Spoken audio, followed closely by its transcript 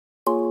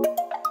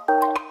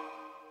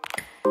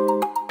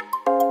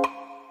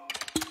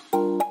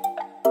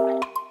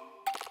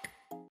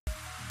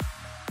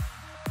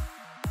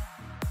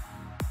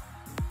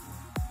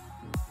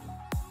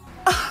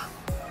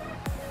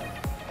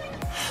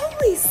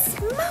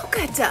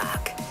the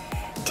duck.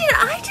 Did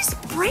I just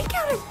break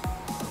out of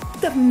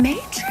the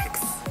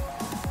Matrix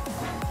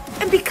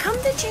and become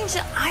the change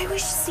that I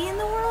wish to see in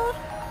the world?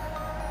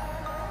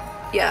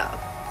 Yeah.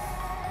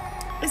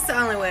 It's the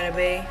only way to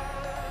be.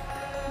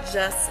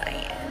 Just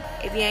saying.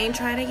 If you ain't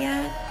tried it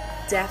yet,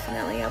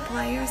 definitely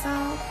apply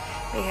yourself.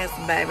 Because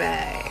baby.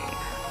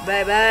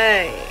 Let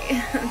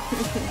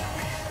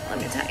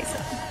me tell you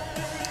something.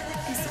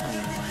 It's the only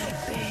way to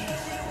be.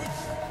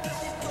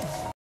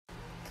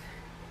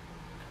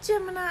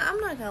 Gemini, I'm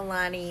not gonna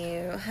lie to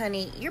you,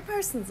 honey. Your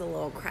person's a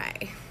little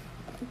cray.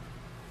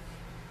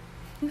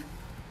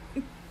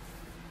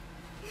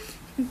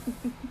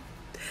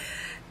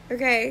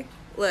 Okay,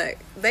 look,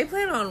 they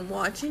plan on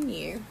watching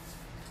you,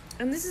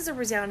 and this is a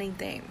resounding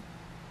theme.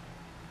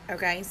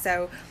 Okay,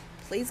 so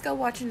please go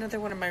watch another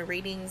one of my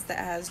readings that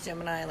has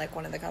Gemini, like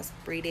one of the CUSP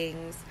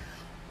readings,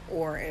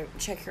 or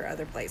check your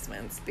other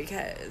placements,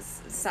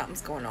 because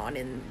something's going on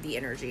in the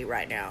energy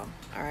right now.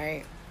 All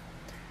right,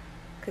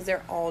 because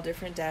they're all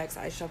different decks.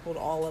 I shuffled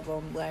all of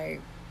them.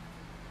 Like,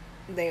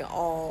 they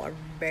all are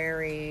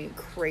very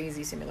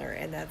crazy similar,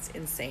 and that's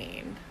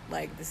insane.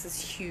 Like, this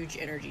is huge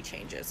energy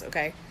changes.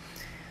 Okay,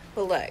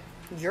 but look,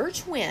 your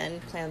twin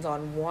plans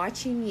on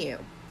watching you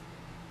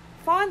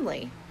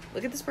fondly.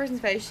 Look at this person's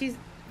face. She's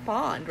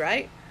fond,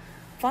 right?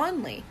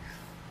 Fondly,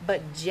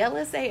 but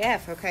jealous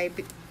AF. Okay,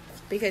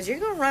 because you're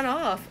gonna run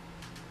off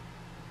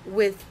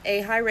with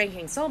a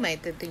high-ranking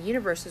soulmate that the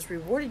universe has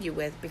rewarded you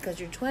with, because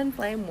your twin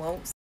flame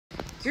won't.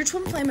 Your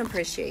twin flame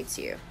appreciates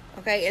you,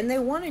 okay? And they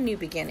want a new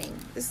beginning.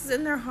 This is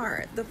in their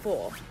heart, the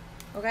Fool,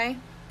 okay?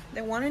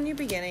 They want a new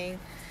beginning,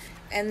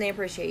 and they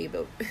appreciate you.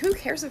 But who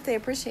cares if they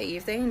appreciate you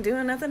if they ain't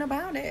doing nothing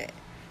about it?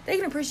 They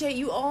can appreciate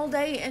you all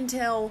day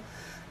until,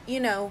 you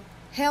know,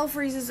 hell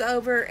freezes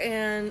over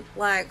and,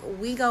 like,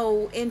 we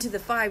go into the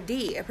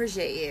 5D,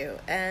 appreciate you,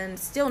 and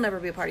still never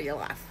be a part of your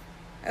life,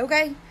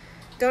 okay?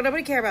 Don't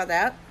nobody care about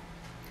that.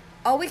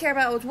 All we care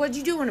about is what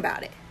you doing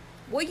about it.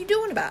 What you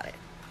doing about it?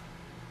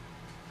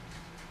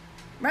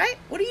 Right?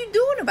 What are you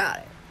doing about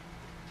it?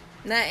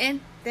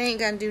 Nothing. They ain't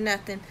gonna do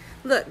nothing.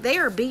 Look, they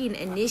are being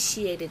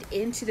initiated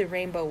into the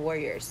Rainbow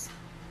Warriors.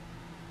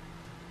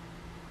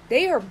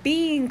 They are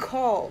being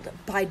called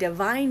by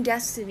divine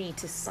destiny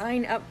to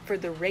sign up for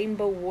the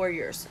Rainbow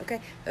Warriors. Okay?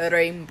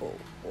 Rainbow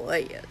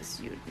Warriors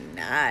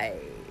unite.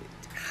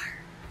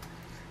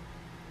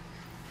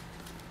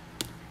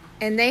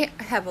 And they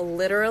have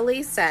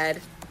literally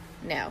said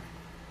no.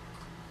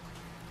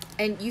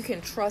 And you can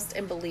trust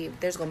and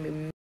believe there's going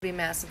to be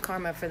massive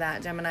karma for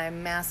that, Gemini.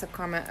 Massive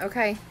karma.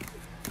 Okay.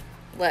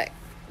 Look,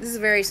 this is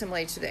very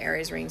similar to the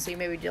Aries reading. So you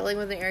may be dealing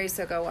with the Aries,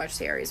 so go watch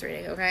the Aries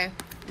reading, okay?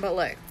 But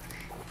look,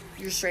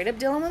 you're straight up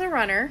dealing with a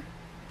runner.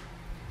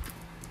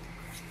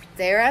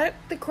 They're at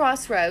the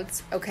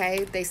crossroads,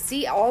 okay? They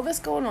see all this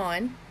going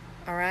on,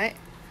 all right?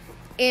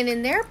 And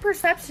in their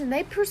perception,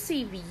 they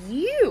perceive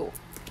you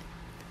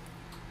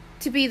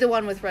to be the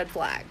one with red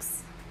flags.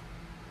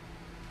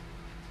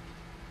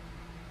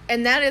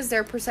 And that is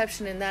their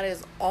perception, and that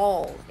is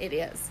all it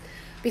is.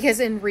 Because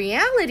in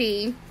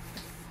reality,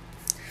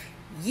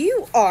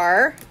 you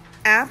are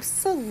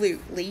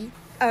absolutely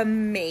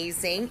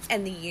amazing,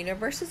 and the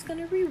universe is going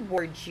to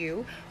reward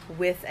you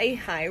with a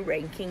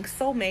high-ranking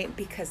soulmate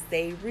because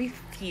they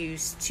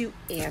refuse to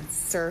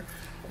answer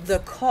the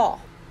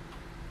call.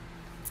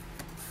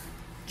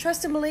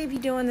 Trust and believe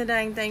you're doing the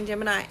dang thing,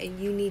 Gemini, and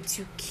you need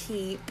to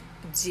keep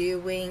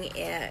doing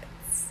it.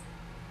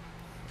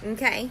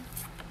 Okay?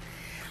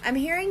 I'm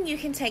hearing you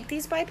can take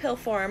these by pill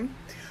form.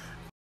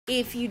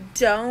 If you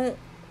don't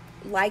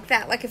like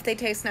that, like if they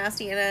taste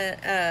nasty in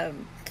a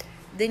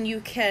then you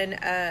can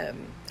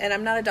and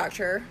I'm not a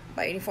doctor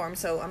by any form,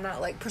 so I'm not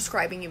like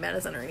prescribing you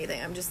medicine or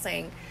anything. I'm just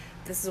saying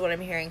this is what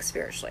I'm hearing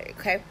spiritually,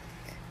 okay?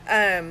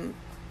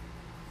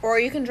 Or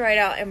you can dry it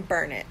out and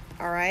burn it,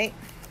 all right?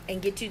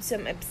 And get you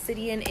some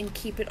obsidian and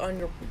keep it on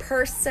your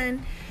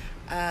person.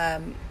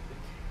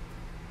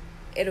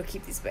 It'll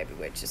keep these baby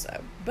witches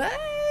up.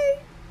 Bye.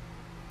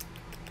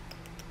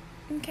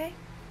 Okay?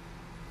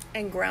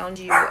 And ground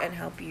you and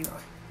help you.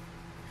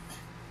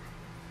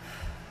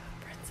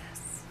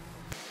 Princess.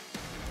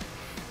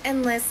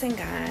 And listen,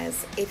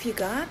 guys, if you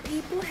got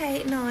people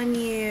hating on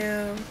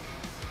you,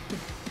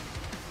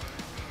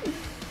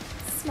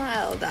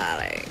 smile,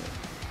 darling.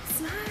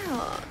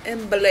 Smile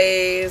and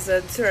blaze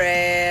a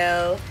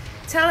trail.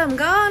 Tell them,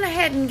 go on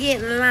ahead and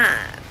get in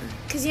line,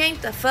 because you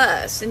ain't the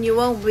first and you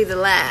won't be the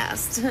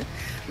last.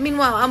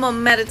 Meanwhile, I'm going to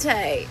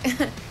meditate,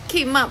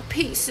 keep my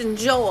peace and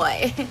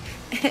joy,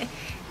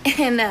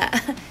 and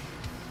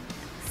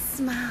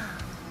smile.